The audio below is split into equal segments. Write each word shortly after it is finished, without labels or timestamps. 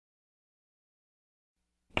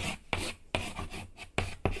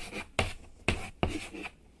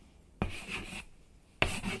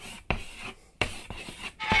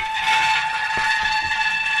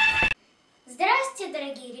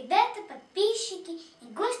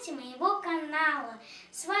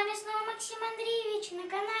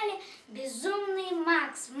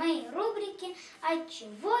рубрики «От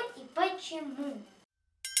чего и почему».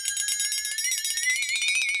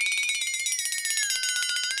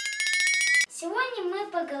 Сегодня мы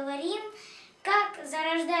поговорим, как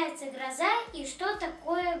зарождается гроза и что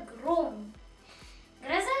такое гром.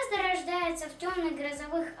 Гроза зарождается в темных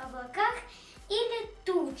грозовых облаках или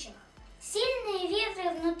тучах. Сильные ветры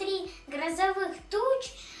внутри грозовых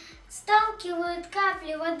туч сталкивают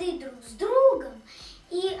капли воды друг с другом,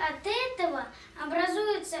 и от этого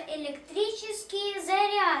образуются электрические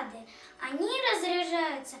заряды. Они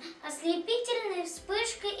разряжаются ослепительной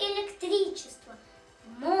вспышкой электричества –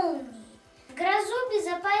 молнией. В грозу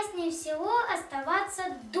безопаснее всего оставаться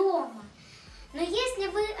дома. Но если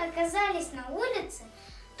вы оказались на улице,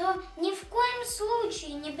 то ни в коем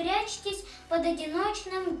случае не прячьтесь под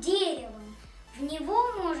одиночным деревом. В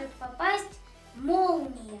него может попасть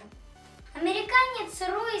молния. Американец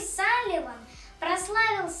Рой Салливан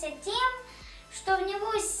прославился тем, что в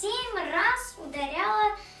него 7 раз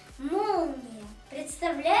ударяла молния.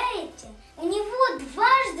 Представляете? У него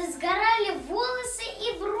дважды сгорали волосы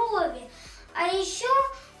и брови, а еще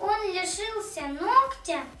он лишился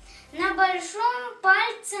ногтя на большом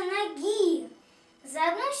пальце ноги. За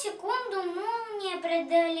 1 секунду молния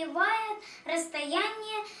преодолевает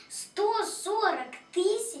расстояние 140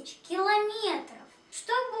 тысяч километров.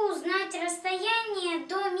 Чтобы узнать расстояние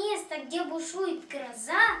до места, где бушует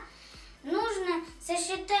гроза, нужно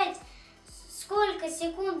сосчитать, сколько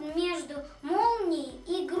секунд между молнией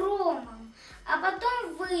и громом, а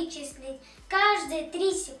потом вычислить, каждые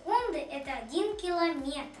 3 секунды это 1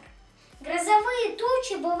 километр. Грозовые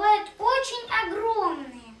тучи бывают очень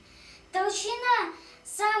огромные. Толщина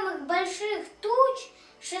самых больших туч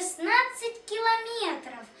 16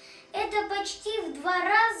 километров. Это почти в 2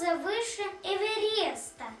 раза выше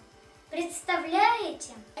Эвереста.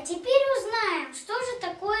 Представляете? А теперь узнаем, что же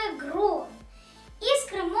такое гром.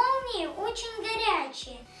 Искры молнии очень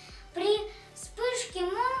горячие. При вспышке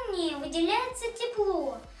молнии выделяется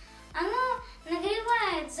тепло. Оно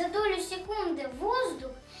нагревает за долю секунды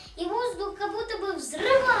воздух, и воздух как будто бы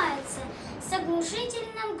взрывается с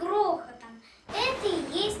оглушительным грохотом. Это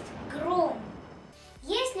и есть гром.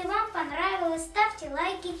 Если вам понравилось, ставьте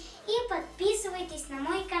лайки и подписывайтесь на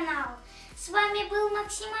мой канал. С вами был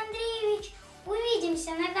Максим Андреевич.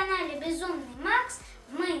 Увидимся на канале Безумный Макс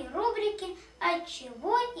в моей рубрике «От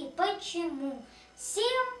чего и почему».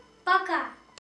 Всем пока!